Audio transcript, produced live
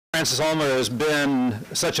Frances Ulmer has been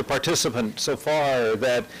such a participant so far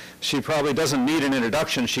that she probably doesn't need an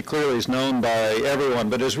introduction. She clearly is known by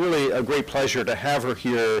everyone, but it's really a great pleasure to have her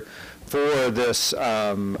here for this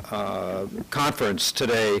conference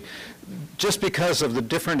today, just because of the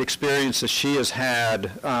different experiences she has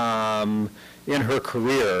had in her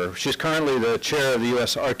career. She's currently the chair of the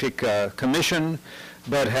U.S. Arctic Commission,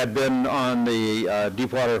 but had been on the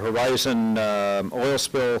Deepwater Horizon oil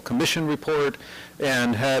spill commission report,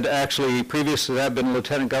 and had actually previously to that been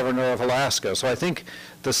Lieutenant Governor of Alaska. So I think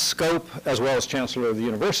the scope, as well as Chancellor of the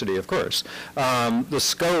University, of course, the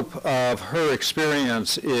scope of her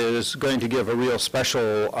experience is going to give a real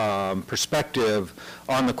special perspective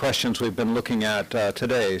on the questions we've been looking at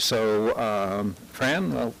today. So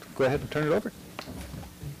Fran, I'll go ahead and turn it over.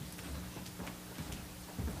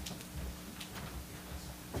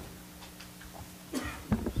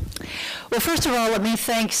 Well, first of all, let me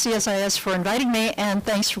thank CSIS for inviting me, and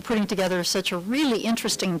thanks for putting together such a really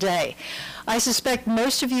interesting day. I suspect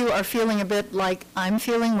most of you are feeling a bit like I'm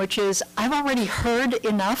feeling, which is I've already heard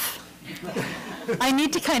enough. I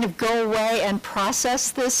need to kind of go away and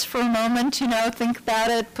process this for a moment, you know, think about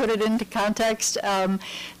it, put it into context.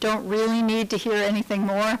 Don't really need to hear anything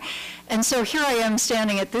more. And so here I am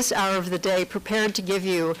standing at this hour of the day prepared to give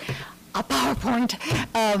you a PowerPoint,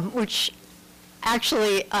 which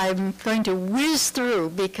actually I'm going to whiz through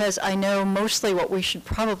because I know mostly what we should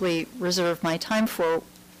probably reserve my time for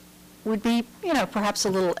would be, you know, perhaps a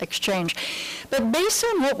little exchange. But based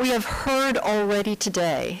on what we have heard already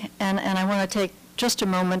today, and I want to take just a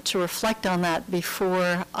moment to reflect on that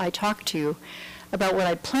before I talk to you about what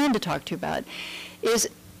I plan to talk to you about, is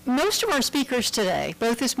most of our speakers today,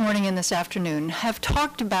 both this morning and this afternoon, have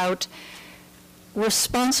talked about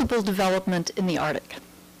responsible development in the Arctic.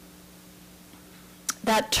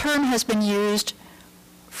 That term has been used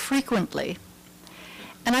frequently,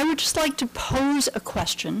 and I would just like to pose a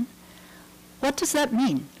question. What does that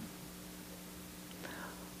mean?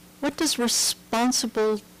 What does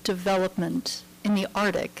responsible development in the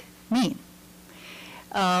Arctic mean?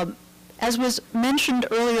 As was mentioned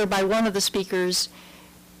earlier by one of the speakers,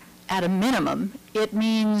 at a minimum, it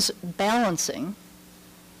means balancing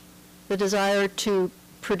the desire to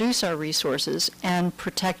produce our resources and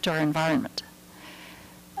protect our environment.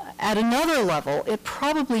 At another level, it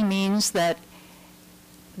probably means that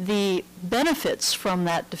the benefits from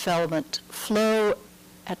that development flow,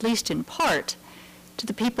 at least in part, to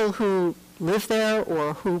the people who live there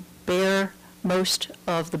or who bear most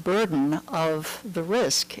of the burden of the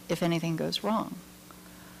risk if anything goes wrong.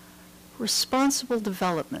 Responsible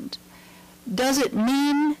development. Does it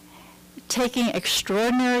mean taking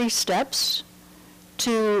extraordinary steps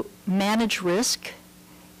to manage risk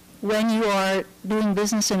when you are doing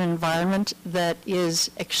business in an environment that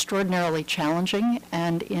is extraordinarily challenging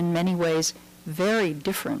and in many ways very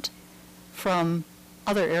different from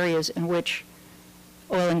other areas in which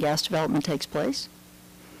oil and gas development takes place?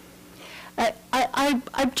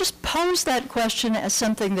 I just pose that question as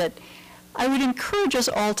something that I would encourage us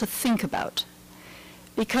all to think about,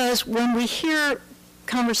 because when we hear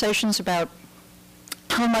conversations about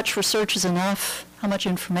how much research is enough, how much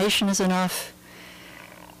information is enough,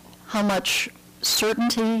 how much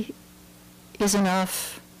certainty is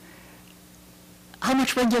enough, how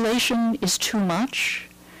much regulation is too much,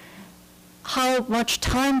 how much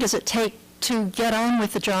time does it take to get on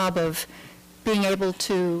with the job of being able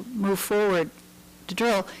to move forward to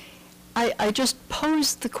drill, I just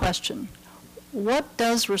posed the question, what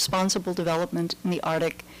does responsible development in the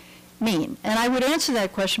Arctic mean? And I would answer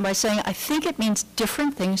that question by saying I think it means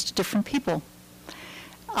different things to different people.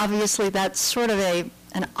 Obviously, that's sort of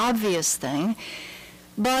an obvious thing,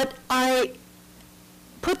 but I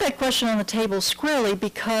put that question on the table squarely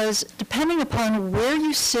because depending upon where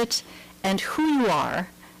you sit and who you are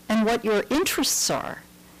and what your interests are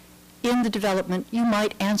in the development, you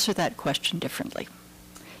might answer that question differently.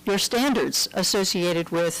 Your standards associated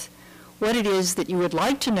with what it is that you would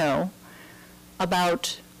like to know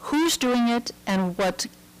about who's doing it and what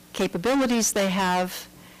capabilities they have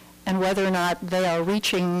and whether or not they are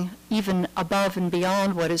reaching even above and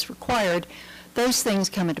beyond what is required, those things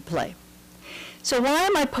come into play. So why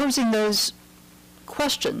am I posing those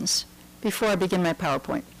questions before I begin my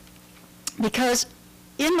PowerPoint? Because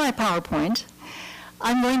in my PowerPoint,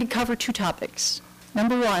 I'm going to cover two topics.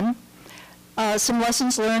 Number one, some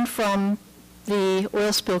lessons learned from the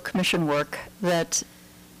Oil Spill Commission work that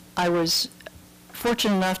I was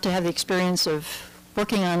fortunate enough to have the experience of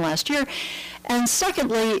working on last year. And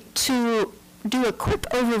secondly, to do a quick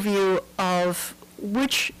overview of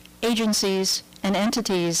which agencies and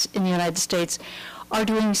entities in the United States are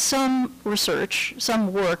doing some research,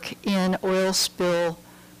 some work in oil spill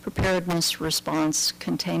preparedness, response,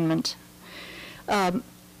 containment. And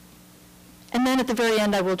then at the very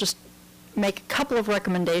end, I will just make a couple of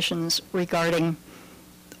recommendations regarding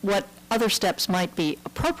what other steps might be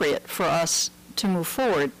appropriate for us to move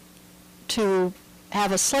forward to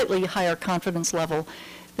have a slightly higher confidence level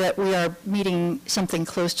that we are meeting something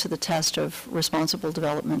close to the test of responsible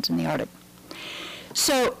development in the Arctic.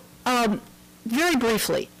 So, very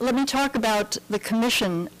briefly, let me talk about the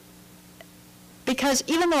Commission, because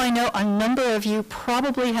even though I know a number of you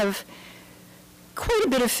probably have quite a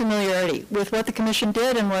bit of familiarity with what the Commission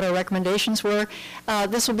did and what our recommendations were,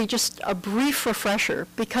 this will be just a brief refresher,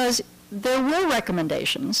 because there were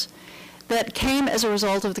recommendations that came as a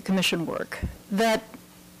result of the Commission work that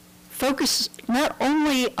focus not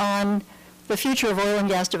only on the future of oil and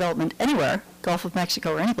gas development anywhere, Gulf of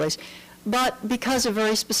Mexico or any place, but because of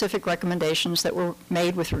very specific recommendations that were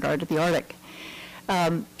made with regard to the Arctic.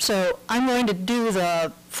 So I'm going to do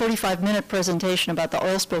the 45-minute presentation about the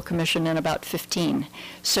Oil Spill Commission in about 15.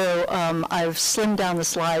 So I've slimmed down the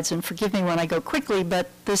slides, and forgive me when I go quickly, but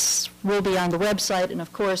this will be on the website, and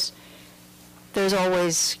of course, there's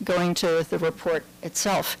always going to the report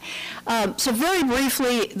itself. So very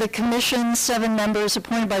briefly, the Commission, 7 members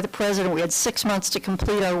appointed by the President. We had 6 months to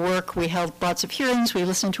complete our work. We held lots of hearings. We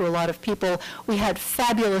listened to a lot of people. We had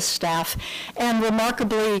fabulous staff. And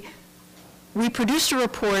remarkably, we produced a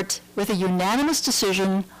report with a unanimous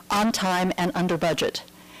decision on time and under budget,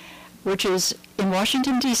 which is, in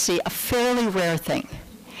Washington, D.C., a fairly rare thing.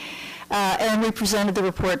 And we presented the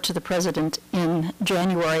report to the President in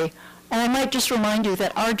January. And I might just remind you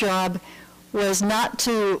that our job was not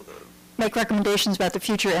to make recommendations about the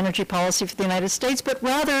future energy policy for the United States, but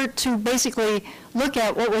rather to basically look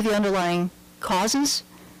at what were the underlying causes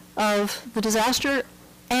of the disaster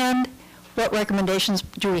and what recommendations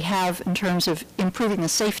do we have in terms of improving the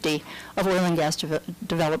safety of oil and gas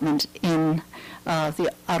development in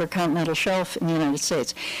the Outer Continental Shelf in the United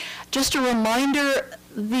States. Just a reminder,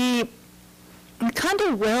 the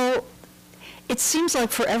Macondo well, it seems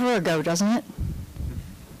like forever ago, doesn't it?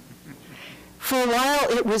 For a while,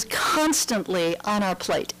 it was constantly on our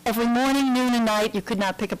plate. Every morning, noon, and night, you could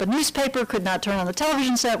not pick up a newspaper, could not turn on the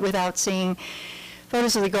television set without seeing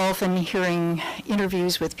photos of the Gulf and hearing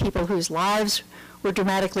interviews with people whose lives were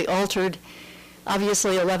dramatically altered.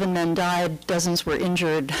 Obviously, 11 men died, dozens were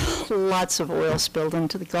injured, lots of oil spilled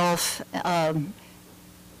into the Gulf,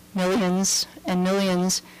 millions and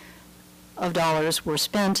millions of dollars were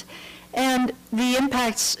spent. And the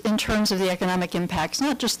impacts in terms of the economic impacts,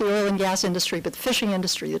 not just the oil and gas industry, but the fishing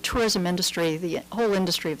industry, the tourism industry, the whole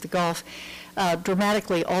industry of the Gulf,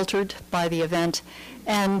 dramatically altered by the event.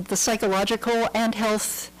 And the psychological and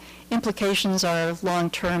health implications are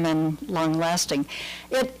long-term and long-lasting.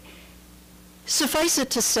 Suffice it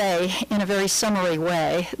to say, in a very summary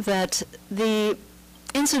way, that the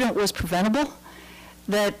incident was preventable,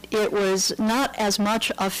 that it was not as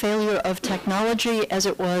much a failure of technology as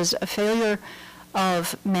it was a failure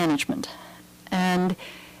of management. And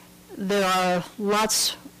there are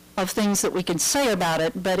lots of things that we can say about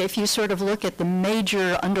it, but if you sort of look at the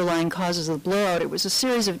major underlying causes of the blowout, it was a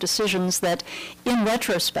series of decisions that, in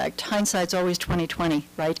retrospect, hindsight's always 20/20,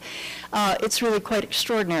 right? It's really quite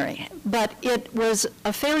extraordinary. But it was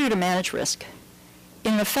a failure to manage risk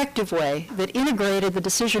in an effective way that integrated the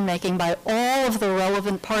decision-making by all of the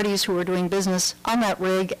relevant parties who were doing business on that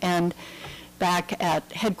rig and back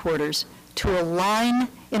at headquarters to align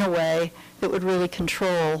in a way that would really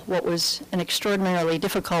control what was an extraordinarily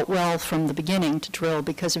difficult well from the beginning to drill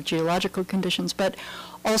because of geological conditions, but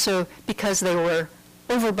also because they were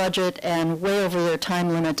over budget and way over their time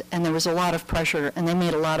limit, and there was a lot of pressure, and they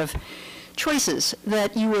made a lot of choices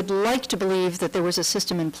that you would like to believe that there was a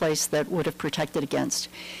system in place that would have protected against.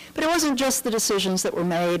 But it wasn't just the decisions that were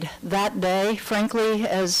made that day. Frankly,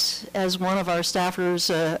 as one of our staffers,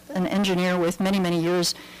 an engineer with many, many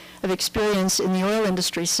years of experience in the oil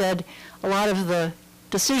industry, said a lot of the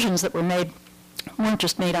decisions that were made weren't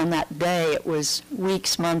just made on that day. It was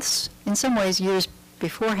weeks, months, in some ways years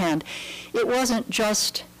beforehand. It wasn't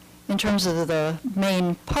just in terms of the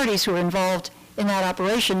main parties who were involved in that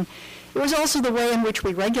operation. It was also the way in which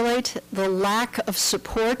we regulate, the lack of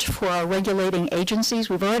support for our regulating agencies.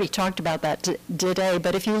 We've already talked about that today,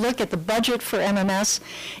 but if you look at the budget for MMS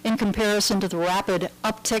in comparison to the rapid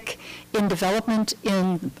uptick in development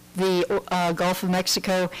in the Gulf of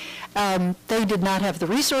Mexico, they did not have the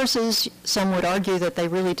resources. Some would argue that they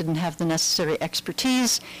really didn't have the necessary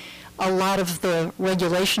expertise. A lot of the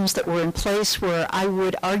regulations that were in place were, I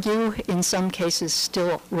would argue, in some cases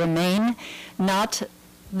still remain, not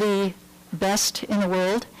the best in the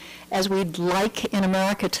world, as we'd like in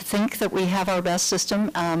America to think that we have our best system.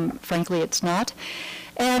 Frankly, it's not.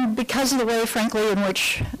 And because of the way, frankly, in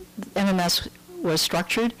which MMS was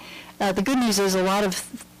structured, the good news is a lot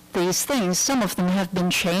of these things, some of them have been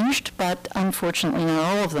changed, but unfortunately not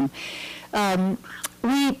all of them.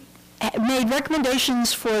 We made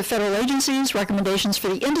recommendations for federal agencies, recommendations for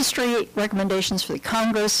the industry, recommendations for the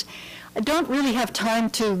Congress. I don't really have time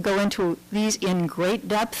to go into these in great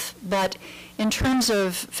depth, but in terms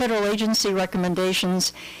of federal agency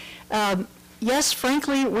recommendations, yes,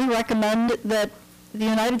 frankly, we recommend that the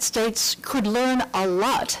United States could learn a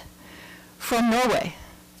lot from Norway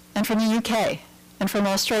and from the UK and from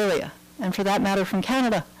Australia, and for that matter from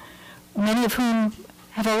Canada, many of whom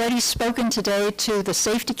have already spoken today to the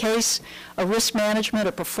safety case, a risk management,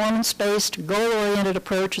 a performance-based, goal-oriented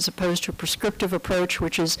approach as opposed to a prescriptive approach,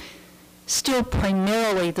 which is still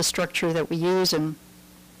primarily the structure that we use. And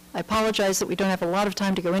I apologize that we don't have a lot of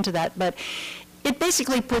time to go into that, but it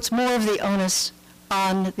basically puts more of the onus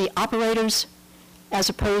on the operators as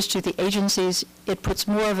opposed to the agencies. It puts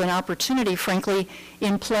more of an opportunity, frankly,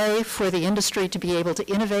 in play for the industry to be able to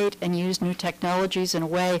innovate and use new technologies in a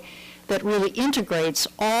way that really integrates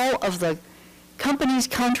all of the companies,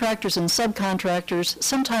 contractors, and subcontractors.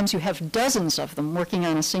 Sometimes you have dozens of them working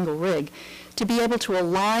on a single rig, to be able to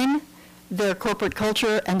align their corporate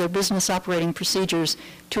culture and their business operating procedures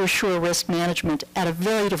to assure risk management at a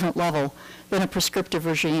very different level than a prescriptive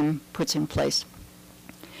regime puts in place.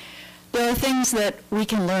 There are things that we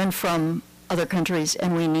can learn from other countries,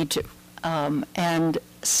 and we need to. And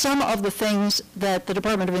some of the things that the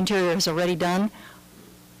Department of Interior has already done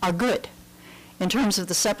are good. In terms of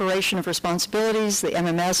the separation of responsibilities, the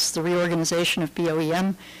MMS, the reorganization of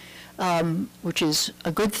BOEM, which is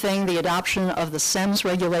a good thing, the adoption of the SEMS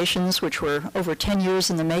regulations, which were over 10 years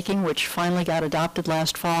in the making, which finally got adopted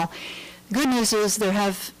last fall. The good news is there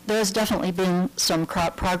has definitely been some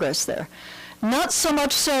progress there. Not so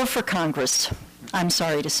much so for Congress, I'm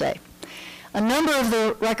sorry to say. A number of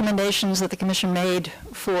the recommendations that the Commission made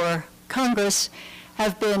for Congress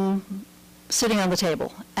have been sitting on the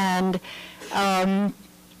table. And,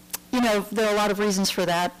 you know, there are a lot of reasons for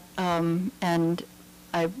that, and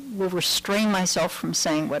I will restrain myself from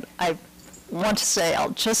saying what I want to say.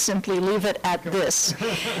 I'll just simply leave it at this,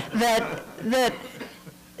 that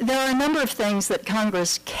there are a number of things that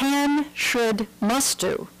Congress can, should, must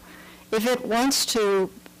do if it wants to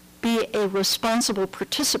be a responsible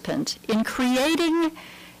participant in creating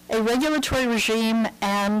a regulatory regime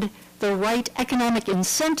and the right economic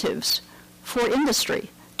incentives for industry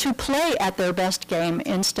to play at their best game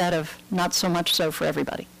instead of not so much so for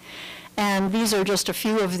everybody. And these are just a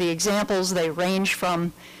few of the examples. They range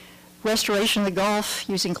from restoration of the Gulf,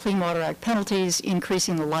 using Clean Water Act penalties,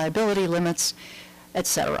 increasing the liability limits, et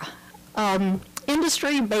cetera.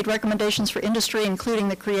 Industry made recommendations for industry, including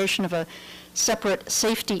the creation of a separate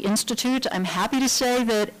safety institute. I'm happy to say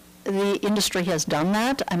that the industry has done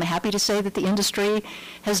that. I'm happy to say that the industry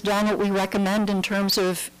has done what we recommend in terms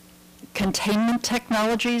of containment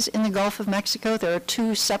technologies in the Gulf of Mexico. There are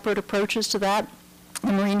two separate approaches to that,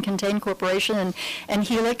 the Marine Contain Corporation and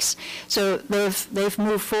Helix. So they've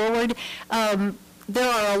moved forward. There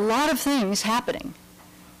are a lot of things happening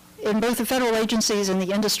in both the federal agencies and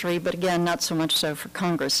the industry, but again, not so much so for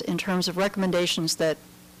Congress, in terms of recommendations that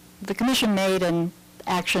the Commission made and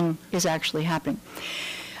action is actually happening.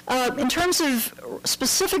 In terms of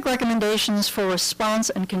specific recommendations for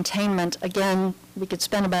response and containment, again, we could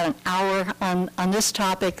spend about an hour on this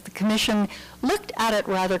topic. The Commission looked at it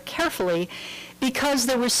rather carefully because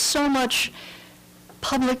there was so much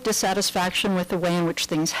public dissatisfaction with the way in which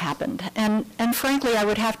things happened. And frankly, I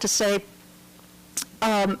would have to say,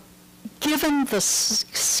 given the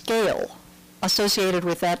scale associated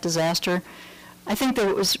with that disaster, I think that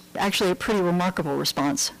it was actually a pretty remarkable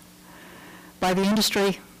response by the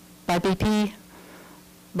industry, by BP,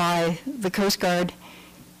 by the Coast Guard,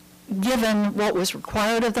 given what was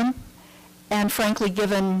required of them, and frankly,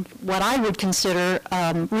 given what I would consider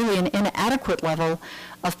really an inadequate level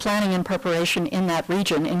of planning and preparation in that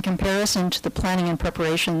region in comparison to the planning and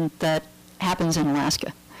preparation that happens in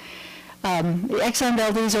Alaska. The Exxon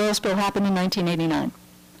Valdez oil spill happened in 1989.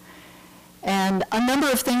 And a number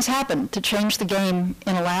of things happened to change the game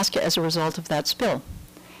in Alaska as a result of that spill,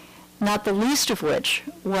 not the least of which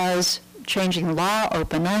was changing the law,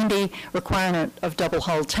 OPA 90, requirement of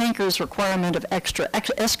double-hulled tankers, requirement of extra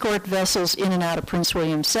escort vessels in and out of Prince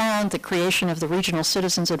William Sound, the creation of the Regional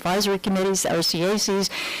Citizens Advisory Committees, the RCACs,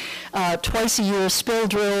 twice-a-year spill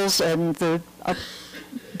drills, and the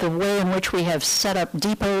way in which we have set up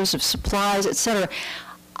depots of supplies, et cetera.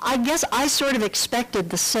 I guess I sort of expected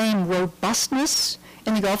the same robustness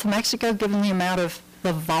in the Gulf of Mexico, given the amount of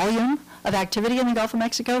the volume of activity in the Gulf of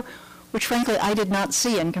Mexico, which frankly I did not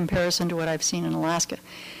see in comparison to what I've seen in Alaska.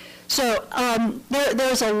 So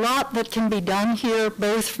there's a lot that can be done here,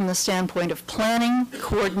 both from the standpoint of planning,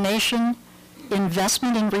 coordination,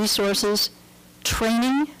 investment in resources,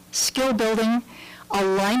 training, skill building,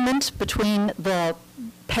 alignment between the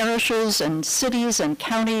parishes and cities and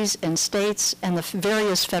counties and states and the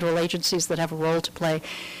various federal agencies that have a role to play.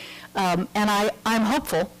 And I'm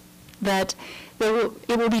hopeful that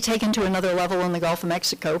it will be taken to another level in the Gulf of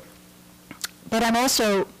Mexico. But I'm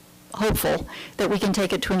also hopeful that we can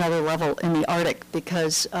take it to another level in the Arctic,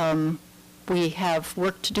 because we have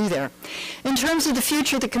work to do there. In terms of the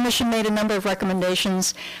future, the Commission made a number of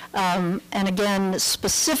recommendations, and again,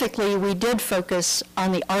 specifically, we did focus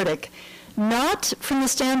on the Arctic, not from the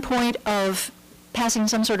standpoint of passing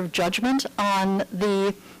some sort of judgment on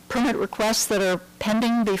the permit requests that are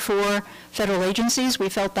pending before federal agencies. We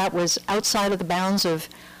felt that was outside of the bounds of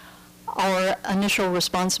our initial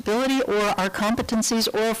responsibility or our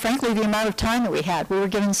competencies, or frankly the amount of time that we had. We were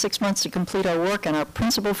given 6 months to complete our work, and our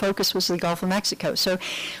principal focus was the Gulf of Mexico. So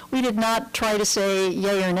we did not try to say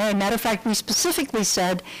yay or nay. Matter of fact, we specifically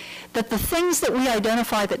said that the things that we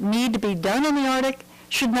identify that need to be done in the Arctic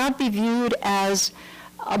should not be viewed as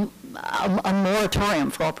a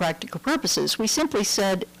moratorium for all practical purposes. We simply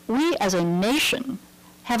said we as a nation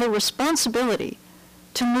have a responsibility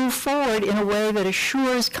to move forward in a way that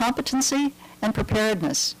assures competency and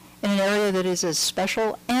preparedness in an area that is as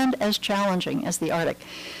special and as challenging as the Arctic.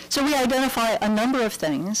 So we identify a number of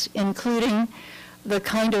things, including the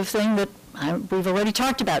kind of thing that we've already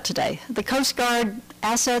talked about today. The Coast Guard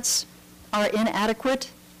assets are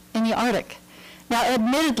inadequate in the Arctic. Now,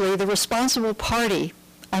 admittedly, the responsible party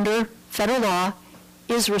under federal law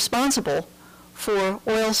is responsible for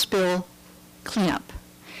oil spill cleanup.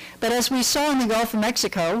 But as we saw in the Gulf of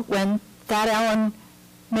Mexico, when Thad Allen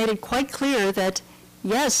made it quite clear that,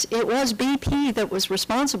 yes, it was BP that was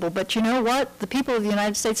responsible, but you know what? The people of the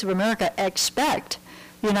United States of America expect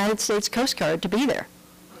the United States Coast Guard to be there.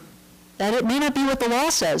 That it may not be what the law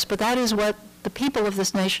says, but that is what the people of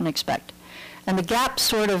this nation expect. And the gap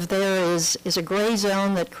sort of there is a gray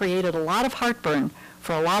zone that created a lot of heartburn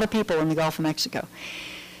for a lot of people in the Gulf of Mexico.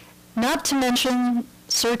 Not to mention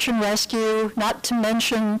search and rescue, not to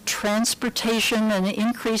mention transportation and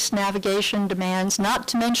increased navigation demands, not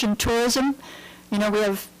to mention tourism. You know, we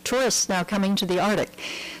have tourists now coming to the Arctic.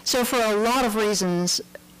 So for a lot of reasons,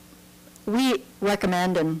 we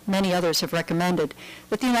recommend, and many others have recommended,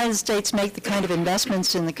 that the United States make the kind of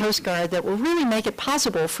investments in the Coast Guard that will really make it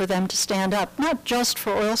possible for them to stand up, not just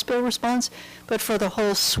for oil spill response, but for the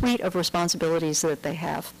whole suite of responsibilities that they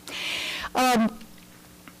have.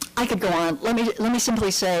 I could go on. Let me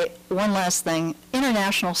simply say one last thing.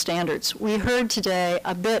 International standards. We heard today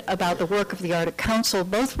a bit about the work of the Arctic Council,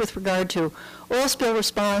 both with regard to oil spill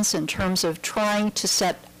response in terms of trying to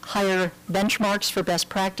set higher benchmarks for best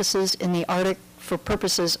practices in the Arctic for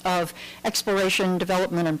purposes of exploration,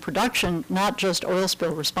 development, and production, not just oil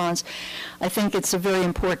spill response. I think it's a very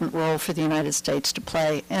important role for the United States to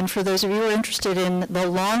play. And for those of you who are interested in the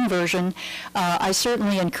long version, I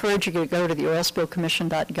certainly encourage you to go to the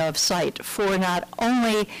oilspillcommission.gov site for not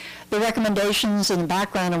only the recommendations and the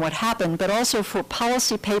background and what happened, but also for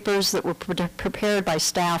policy papers that were prepared by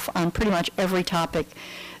staff on pretty much every topic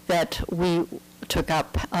that we took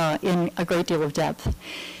up in a great deal of depth.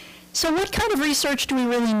 So what kind of research do we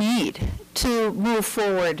really need to move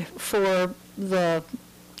forward for the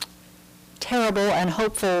terrible and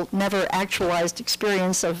hopeful, never actualized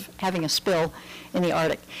experience of having a spill in the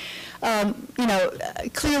Arctic? You know,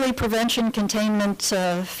 clearly prevention, containment,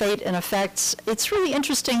 fate, and effects. It's really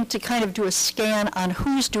interesting to kind of do a scan on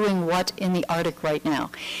who's doing what in the Arctic right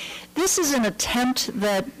now. This is an attempt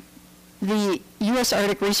that the U.S.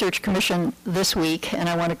 Arctic Research Commission this week, and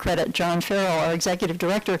I want to credit John Farrell, our executive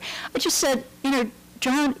director, I just said, you know,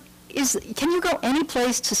 John, can you go any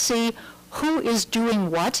place to see who is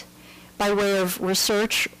doing what by way of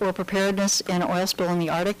research or preparedness in oil spill in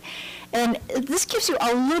the Arctic? And this gives you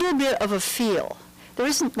a little bit of a feel. There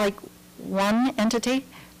isn't like one entity.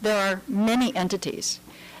 There are many entities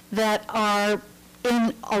that are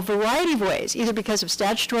in a variety of ways, either because of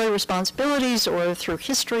statutory responsibilities or through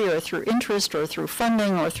history or through interest or through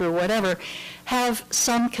funding or through whatever, have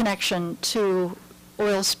some connection to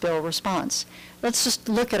oil spill response. Let's just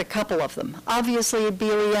look at a couple of them. Obviously,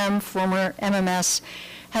 BOEM, former MMS,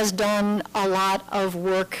 has done a lot of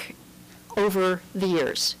work over the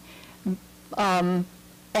years. And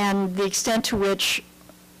the extent to which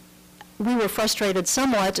we were frustrated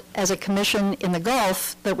somewhat as a commission in the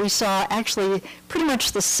Gulf that we saw actually pretty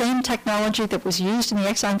much the same technology that was used in the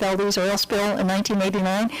Exxon Valdez oil spill in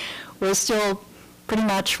 1989 was still pretty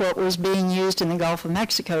much what was being used in the Gulf of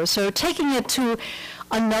Mexico. So taking it to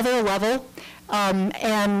another level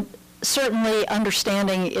and certainly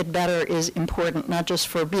understanding it better is important, not just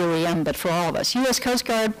for BOEM, but for all of us. U.S. Coast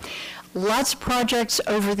Guard, lots of projects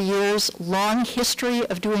over the years, long history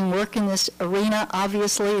of doing work in this arena.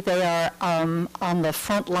 Obviously, they are on the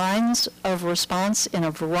front lines of response in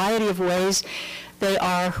a variety of ways. They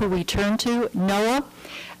are who we turn to. NOAA,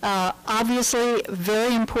 obviously,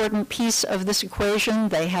 very important piece of this equation.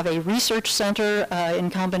 They have a research center in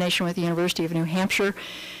combination with the University of New Hampshire,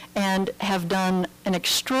 and have done an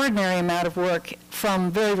extraordinary amount of work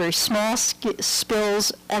from very, very small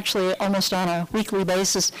spills, actually almost on a weekly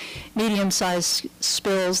basis, medium-sized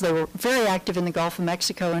spills. They were very active in the Gulf of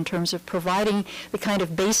Mexico in terms of providing the kind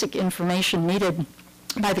of basic information needed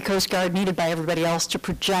by the Coast Guard, needed by everybody else to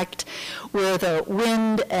project where the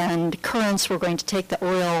wind and currents were going to take the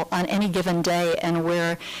oil on any given day and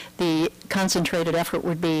where the concentrated effort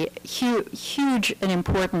would be. Huge and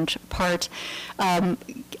important part.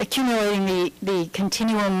 Accumulating the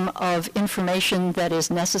continuum of information that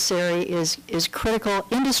is necessary is critical.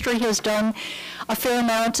 Industry has done a fair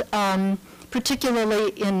amount, particularly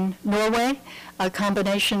in Norway. A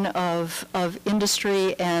combination of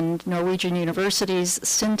industry and Norwegian universities.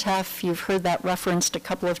 SINTEF, you've heard that referenced a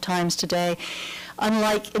couple of times today.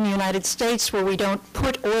 Unlike in the United States, where we don't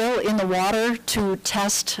put oil in the water to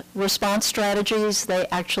test response strategies, they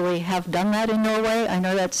actually have done that in Norway. I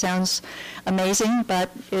know that sounds amazing,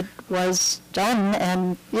 but it was done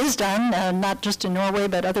and is done, not just in Norway,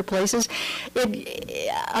 but other places.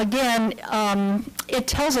 Again, it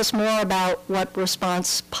tells us more about what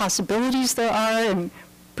response possibilities there are, and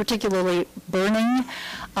particularly burning.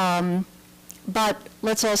 But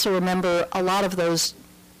let's also remember a lot of those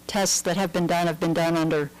tests that have been done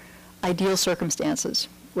under ideal circumstances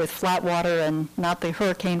with flat water and not the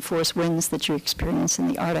hurricane force winds that you experience in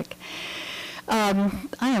the Arctic. I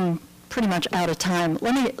am pretty much out of time.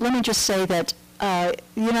 Let me just say that the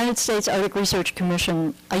United States Arctic Research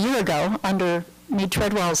Commission a year ago, under Meade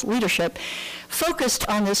Treadwell's leadership, focused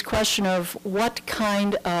on this question of what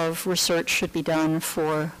kind of research should be done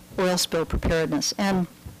for oil spill preparedness. And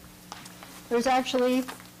there's actually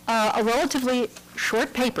a relatively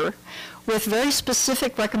short paper with very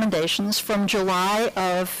specific recommendations from July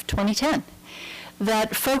of 2010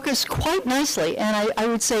 that focus quite nicely, and I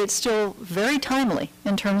would say it's still very timely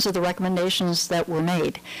in terms of the recommendations that were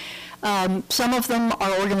made. Some of them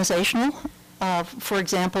are organizational. For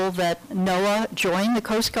example, that NOAA join the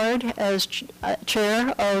Coast Guard as chair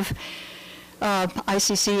of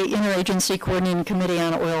ICC, Interagency Coordinating Committee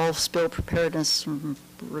on Oil Spill Preparedness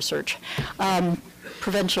Research.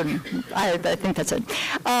 Prevention, I think that's it.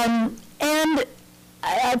 And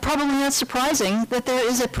probably not surprising that there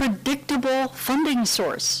is a predictable funding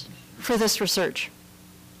source for this research.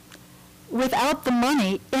 Without the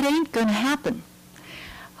money, it ain't going to happen.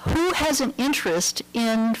 Who has an interest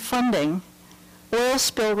in funding oil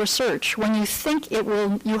spill research when you think it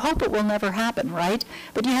will, you hope it will never happen, right?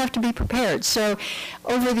 But you have to be prepared. So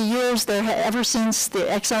over the years, ever since the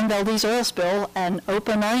Exxon Valdez oil spill and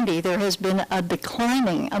OPA 90, there has been a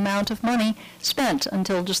declining amount of money spent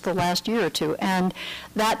until just the last year or two. And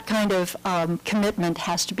that kind of commitment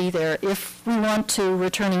has to be there if we want to,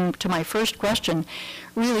 returning to my first question,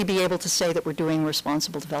 really be able to say that we're doing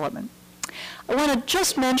responsible development. I want to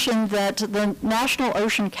just mention that the National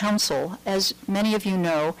Ocean Council, as many of you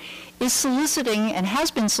know, is soliciting and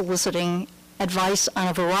has been soliciting advice on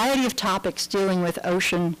a variety of topics dealing with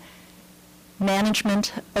ocean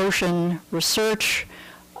management, ocean research,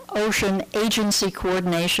 ocean agency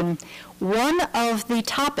coordination. One of the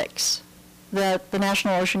topics that the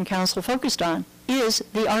National Ocean Council focused on is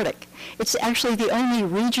the Arctic. It's actually the only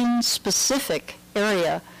region-specific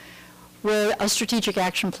area where a strategic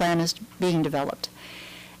action plan is being developed.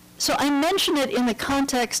 So I mention it in the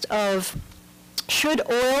context of, should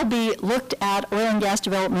oil be looked at, oil and gas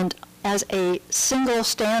development, as a single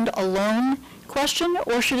stand-alone question,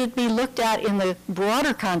 or should it be looked at in the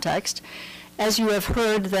broader context, as you have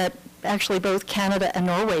heard that actually both Canada and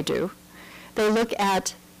Norway do? They look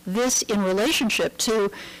at this in relationship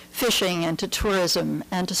to fishing and to tourism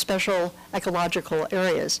and to special ecological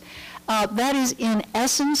areas. That is in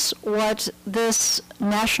essence what this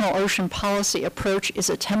national ocean policy approach is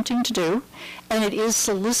attempting to do, and it is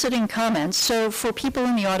soliciting comments. So for people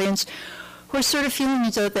in the audience who are sort of feeling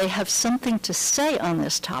as though they have something to say on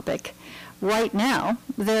this topic, right now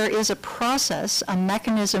there is a process, a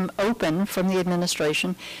mechanism open from the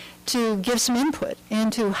administration to give some input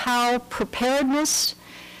into how preparedness,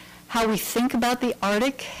 how we think about the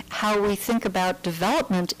Arctic, how we think about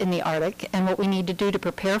development in the Arctic, and what we need to do to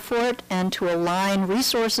prepare for it and to align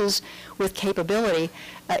resources with capability.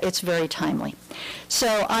 It's very timely.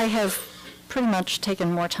 So I have pretty much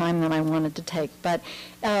taken more time than I wanted to take. But,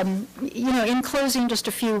 you know, in closing, just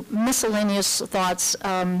a few miscellaneous thoughts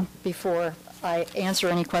before I answer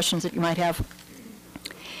any questions that you might have.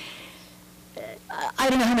 I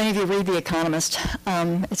don't know how many of you read The Economist.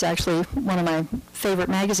 It's actually one of my favorite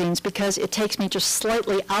magazines because it takes me just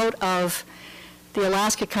slightly out of the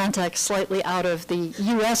Alaska context, slightly out of the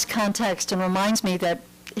U.S. context, and reminds me that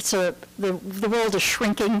the world is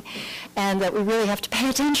shrinking and that we really have to pay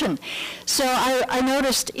attention. So I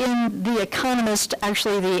noticed in The Economist,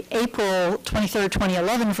 actually the April 23rd,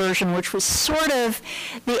 2011 version, which was sort of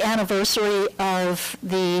the anniversary of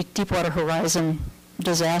the Deepwater Horizon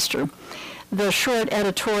disaster, the short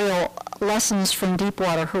editorial Lessons from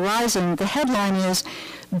Deepwater Horizon, the headline is,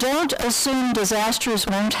 "Don't assume disasters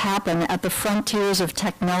won't happen at the frontiers of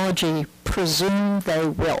technology, presume they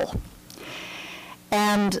will."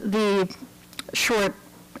 And the short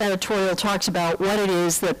editorial talks about what it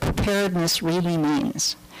is that preparedness really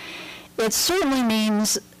means. It certainly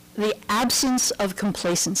means the absence of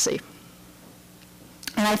complacency.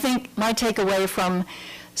 And I think my takeaway from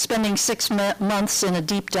spending 6 months in a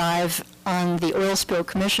deep dive on the Oil Spill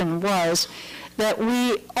Commission was that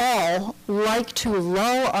we all like to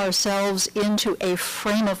lull ourselves into a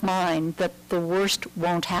frame of mind that the worst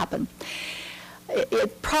won't happen.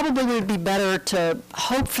 It probably would be better to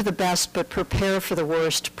hope for the best but prepare for the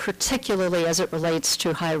worst, particularly as it relates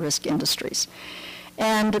to high-risk industries.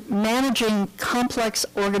 And managing complex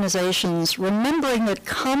organizations, remembering that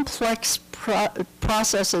complex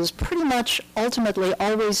processes pretty much ultimately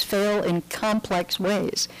always fail in complex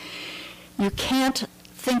ways. You can't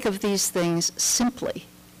think of these things simply.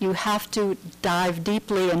 You have to dive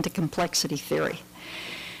deeply into complexity theory.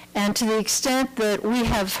 And to the extent that we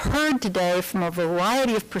have heard today from a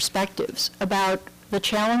variety of perspectives about the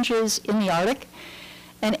challenges in the Arctic,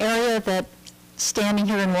 an area that standing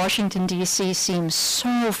here in Washington, D.C. seems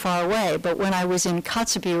so far away, but when I was in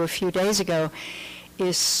Kotzebue a few days ago,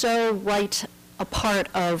 is so right a part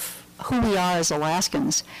of who we are as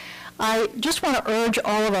Alaskans. I just want to urge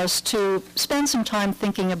all of us to spend some time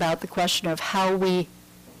thinking about the question of how we,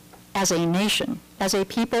 as a nation, as a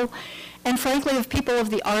people, and frankly, of people of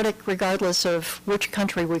the Arctic, regardless of which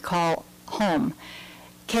country we call home,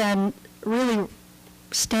 can really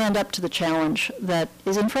stand up to the challenge that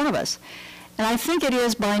is in front of us. And I think it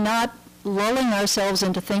is by not lulling ourselves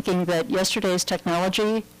into thinking that yesterday's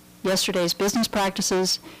technology, yesterday's business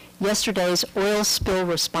practices, yesterday's oil spill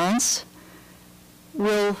response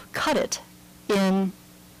will cut it in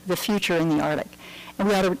the future in the Arctic. And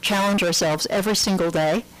we ought to challenge ourselves every single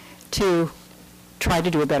day to try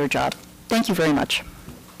to do a better job. Thank you very much.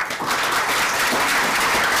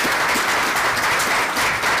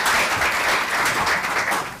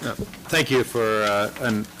 Thank you for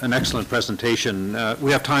an excellent presentation.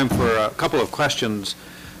 We have time for a couple of questions,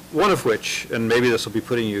 one of which, and maybe this will be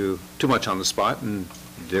putting you too much on the spot, and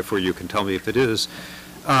therefore you can tell me if it is,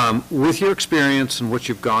 with your experience and what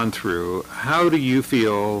you've gone through, how do you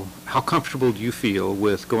feel, how comfortable do you feel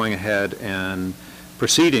with going ahead and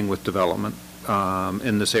proceeding with development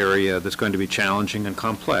in this area that's going to be challenging and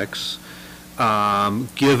complex,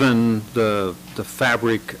 given the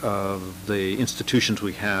fabric of the institutions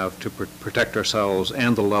we have to protect ourselves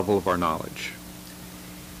and the level of our knowledge?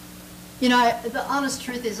 You know, the honest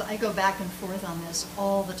truth is I go back and forth on this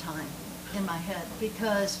all the time in my head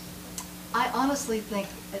because I honestly think,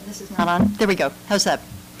 this is not on, there we go, how's that?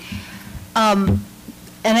 And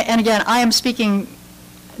again, I am speaking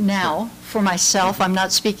now for myself. I'm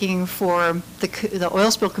not speaking for the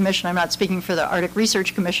Oil Spill Commission. I'm not speaking for the Arctic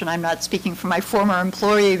Research Commission. I'm not speaking for my former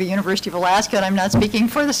employee, the University of Alaska, and I'm not speaking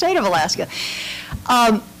for the state of Alaska.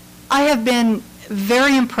 I have been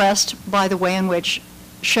very impressed by the way in which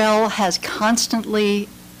Shell has constantly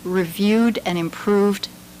reviewed and improved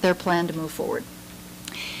their plan to move forward.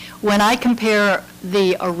 When I compare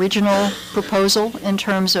the original proposal in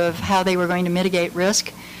terms of how they were going to mitigate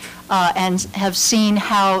risk and have seen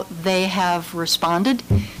how they have responded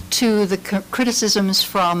to the criticisms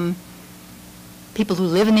from people who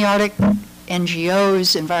live in the Arctic,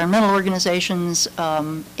 NGOs, environmental organizations,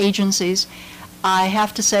 agencies, I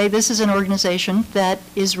have to say this is an organization that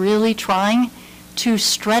is really trying to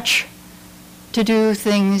stretch to do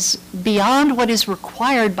things beyond what is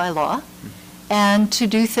required by law and to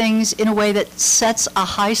do things in a way that sets a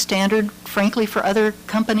high standard, frankly, for other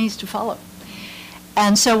companies to follow.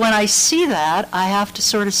 And so when I see that, I have to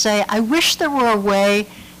sort of say, I wish there were a way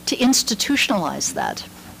to institutionalize that.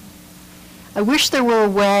 I wish there were a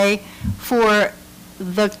way for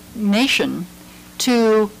the nation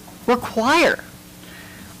to require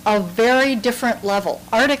a very different level,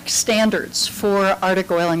 Arctic standards for Arctic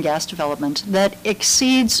oil and gas development that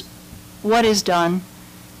exceeds what is done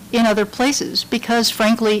in other places. Because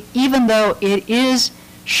frankly, even though it is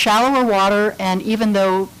shallower water and even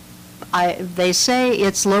though they say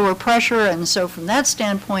it's lower pressure and so from that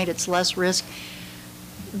standpoint it's less risk,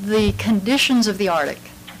 the conditions of the Arctic,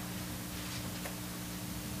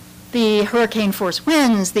 the hurricane force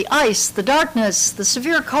winds, the ice, the darkness, the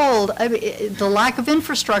severe cold, the lack of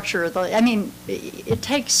infrastructure, it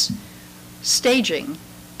takes staging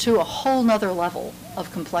to a whole nother level of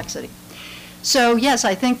complexity. So yes,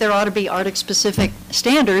 I think there ought to be Arctic-specific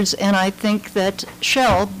standards, and I think that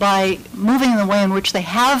Shell, by moving in the way in which they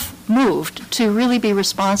have moved to really be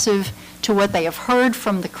responsive to what they have heard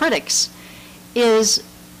from the critics, is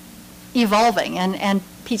evolving. And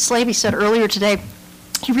Pete Slaby said earlier today,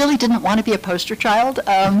 he really didn't want to be a poster child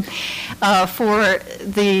for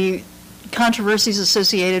the controversies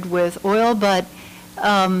associated with oil, but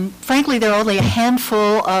frankly, there are only a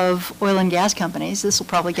handful of oil and gas companies. This will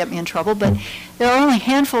probably get me in trouble, but there are only a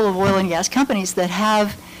handful of oil and gas companies that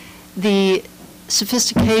have the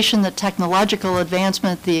sophistication, the technological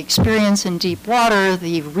advancement, the experience in deep water,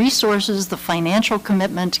 the resources, the financial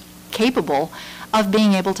commitment capable of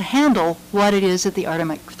being able to handle what it is that the Arctic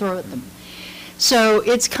might throw at them. So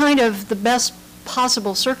it's kind of the best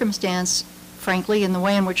possible circumstance, frankly, in the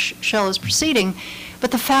way in which Shell is proceeding, but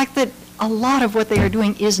the fact that a lot of what they are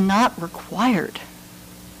doing is not required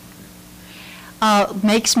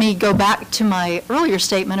makes me go back to my earlier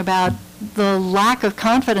statement about the lack of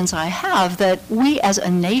confidence I have that we as a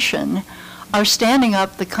nation are standing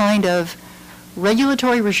up the kind of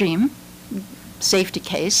regulatory regime, safety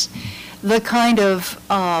case, the kind of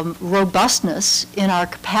robustness in our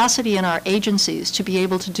capacity in our agencies to be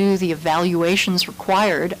able to do the evaluations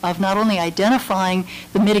required of not only identifying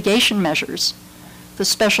the mitigation measures, the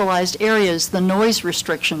specialized areas, the noise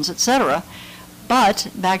restrictions, et cetera, but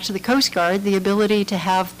back to the Coast Guard, the ability to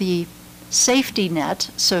have the safety net,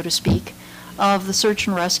 so to speak, of the search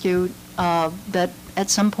and rescue that at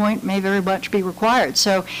some point may very much be required.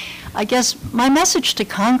 So I guess my message to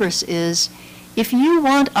Congress is, if you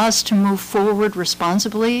want us to move forward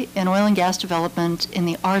responsibly in oil and gas development in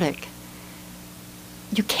the Arctic,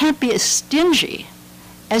 you can't be as stingy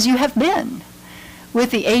as you have been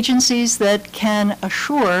with the agencies that can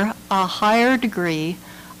assure a higher degree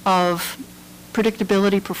of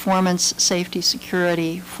predictability, performance, safety,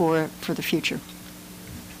 security for the future.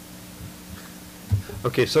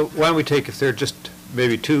 Okay, so why don't we take, if there are just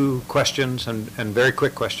maybe two questions and very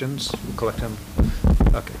quick questions, we'll collect them.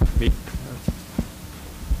 Okay, me.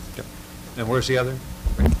 Yep. And where's the other?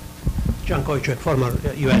 Right. John Koychuk, former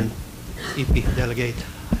UN EP delegate.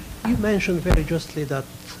 You mentioned very justly that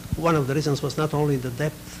one of the reasons was not only the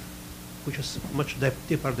depth, which is much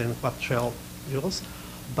deeper than what Shell drills,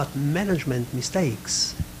 but management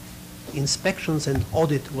mistakes. Inspections and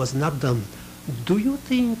audit was not done. Do you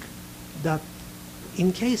think that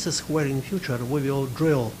in cases where in future we will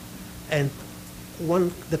drill and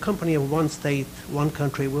the company of one state, one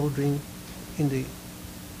country will drill in the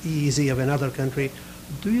EEZ of another country,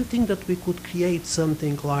 do you think that we could create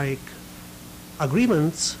something like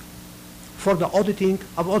agreements for the auditing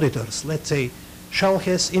of auditors? Let's say Shell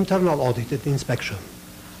has internal audit and inspection,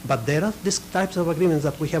 but there are these types of agreements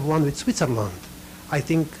that we have one with Switzerland. I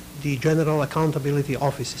think the General Accountability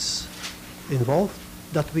Office is involved,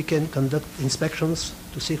 that we can conduct inspections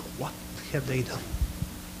to see what have they done.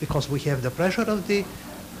 Because we have the pressure of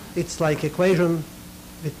it's like equation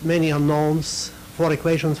with many unknowns, 4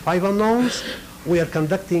 equations, 5 unknowns. We are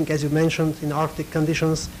conducting, as you mentioned, in Arctic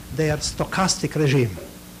conditions, their stochastic regime,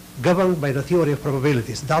 governed by the theory of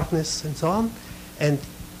probabilities, darkness and so on. And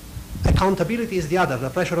accountability is the other, the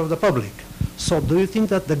pressure of the public. So do you think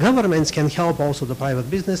that the governments can help also the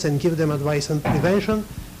private business and give them advice on prevention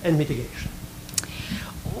and mitigation?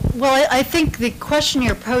 Well, I think the question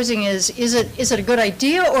you're posing is it a good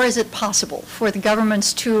idea or is it possible for the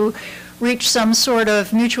governments to reach some sort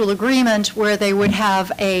of mutual agreement where they would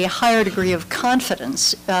have a higher degree of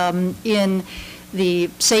confidence in the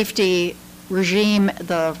safety regime,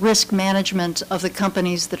 the risk management of the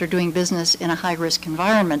companies that are doing business in a high-risk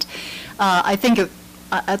environment? I think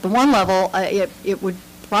at the one level, it would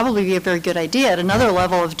probably be a very good idea. At another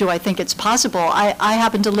level of do I think it's possible, I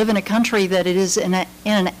happen to live in a country that it is in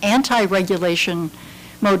an anti-regulation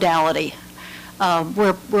modality.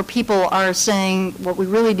 where people are saying what we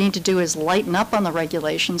really need to do is lighten up on the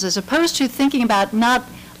regulations, as opposed to thinking about not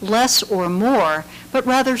less or more, but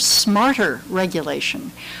rather smarter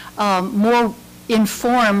regulation, more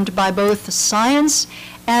informed by both the science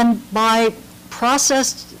and by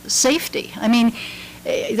process safety. I mean,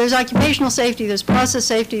 there's occupational safety, there's process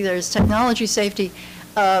safety, there's technology safety.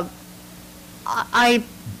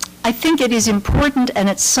 I think it is important, and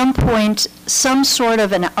at some point, some sort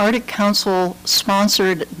of an Arctic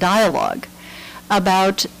Council-sponsored dialogue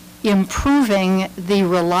about improving the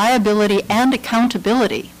reliability and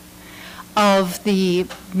accountability of the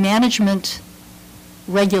management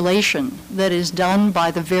regulation that is done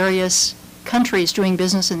by the various countries doing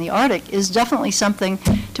business in the Arctic is definitely something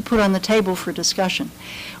to put on the table for discussion.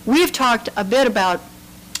 We've talked a bit about,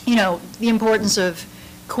 the importance of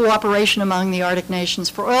cooperation among the Arctic nations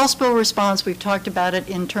for oil spill response. We've talked about it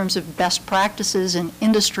in terms of best practices in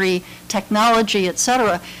industry, technology, et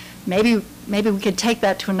cetera. Maybe we could take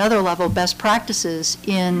that to another level, best practices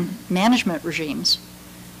in management regimes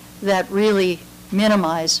that really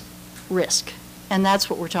minimize risk. And that's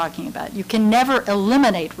what we're talking about. You can never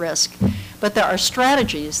eliminate risk, but there are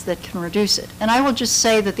strategies that can reduce it. And I will just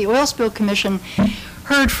say that the Oil Spill Commission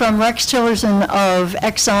heard from Rex Tillerson of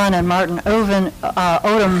Exxon and Martin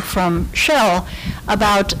Odom from Shell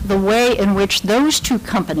about the way in which those two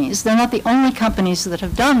companies, they're not the only companies that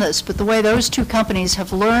have done this, but the way those two companies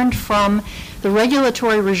have learned from the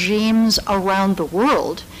regulatory regimes around the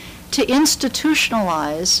world to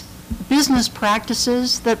institutionalize business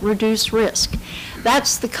practices that reduce risk.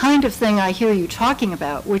 That's the kind of thing I hear you talking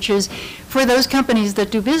about, which is for those companies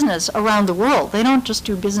that do business around the world. They don't just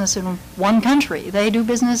do business in one country. They do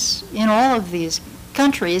business in all of these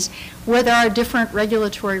countries where there are different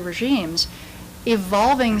regulatory regimes,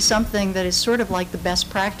 evolving something that is sort of like the best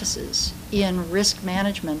practices in risk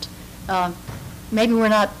management. Maybe we're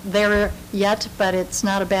not there yet, but it's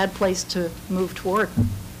not a bad place to move toward.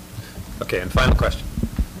 Okay, and final question.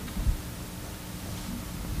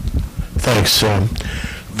 Thanks.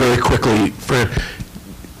 Very quickly, for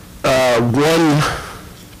one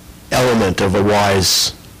element of a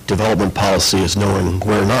wise development policy is knowing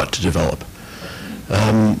where not to develop.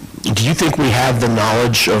 Do you think we have the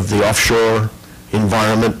knowledge of the offshore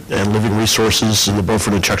environment and living resources in the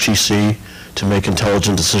Beaufort and Chukchi Sea to make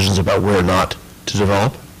intelligent decisions about where not to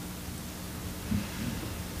develop?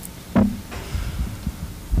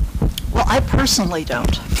 Well, I personally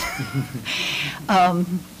don't.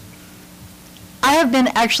 I have been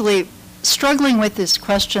actually struggling with this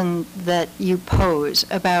question that you pose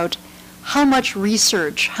about how much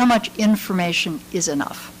research, how much information is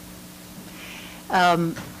enough.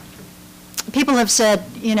 People have said,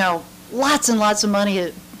 lots and lots of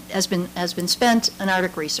money has been spent on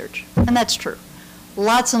Arctic research, and that's true.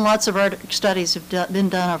 Lots and lots of Arctic studies have been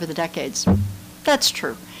done over the decades. That's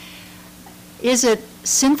true. Is it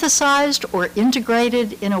synthesized or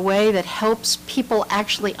integrated in a way that helps people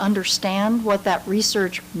actually understand what that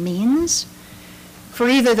research means for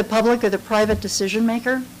either the public or the private decision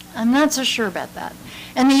maker? I'm not so sure about that.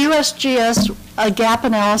 And the USGS gap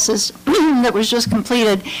analysis that was just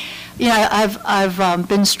completed, I've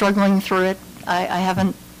been struggling through it. I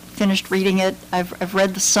haven't finished reading it. I've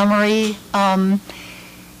read the summary.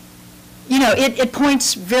 It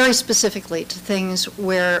points very specifically to things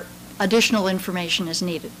where additional information is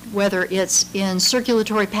needed, whether it's in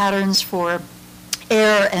circulatory patterns for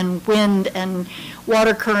air and wind and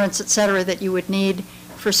water currents, et cetera, that you would need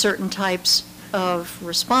for certain types of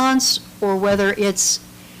response, or whether it's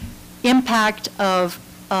impact of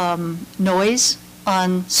noise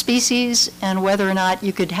on species and whether or not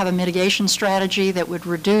you could have a mitigation strategy that would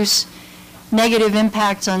reduce negative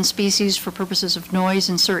impacts on species for purposes of noise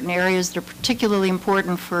in certain areas that are particularly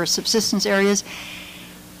important for subsistence areas.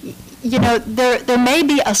 There may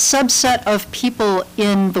be a subset of people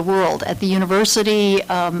in the world, at the university,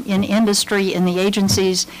 in industry, in the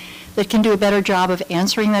agencies, that can do a better job of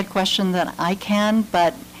answering that question than I can,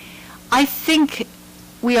 but I think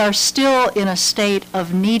we are still in a state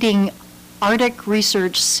of needing Arctic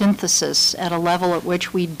research synthesis at a level at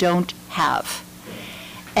which we don't have.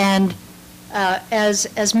 And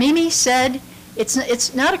as Mimi said,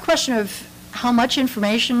 it's not a question of how much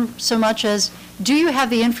information so much as do you have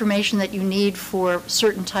the information that you need for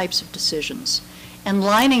certain types of decisions, and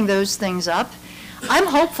lining those things up. I'm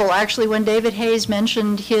hopeful, actually, when David Hayes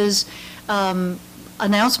mentioned his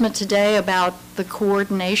announcement today about the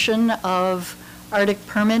coordination of Arctic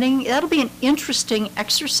permitting. That'll be an interesting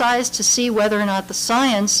exercise to see whether or not the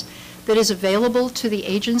science that is available to the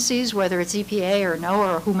agencies, whether it's EPA or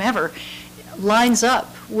NOAA or whomever, lines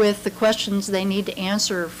up with the questions they need to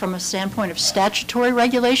answer from a standpoint of statutory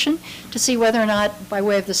regulation, to see whether or not, by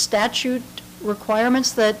way of the statute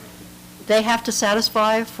requirements that they have to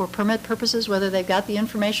satisfy for permit purposes, whether they've got the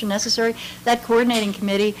information necessary. That coordinating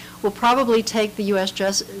committee will probably take the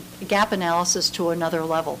U.S. gap analysis to another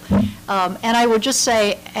level. And I would just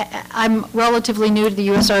say, I'm relatively new to the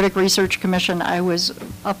U.S. Arctic Research Commission. I was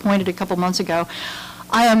appointed a couple months ago.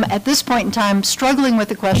 I am, at this point in time, struggling with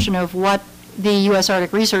the question of what the U.S.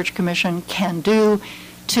 Arctic Research Commission can do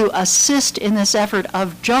to assist in this effort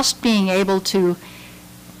of just being able to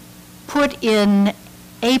put in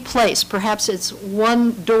a place, perhaps it's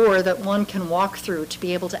one door that one can walk through to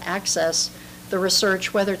be able to access the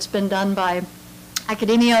research, whether it's been done by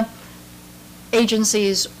academia,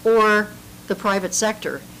 agencies, or the private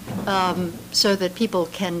sector, so that people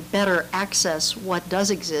can better access what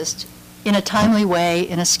does exist in a timely way,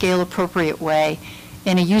 in a scale-appropriate way,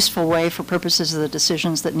 in a useful way for purposes of the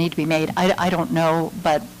decisions that need to be made. I don't know,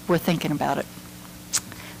 but we're thinking about it.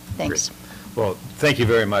 Thanks. Great. Well, thank you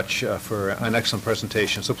very much for an excellent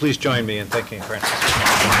presentation. So please join me in thanking Francis.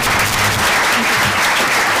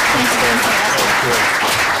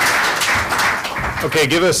 Okay,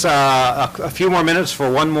 give us a few more minutes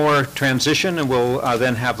for one more transition, and we'll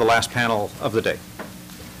then have the last panel of the day.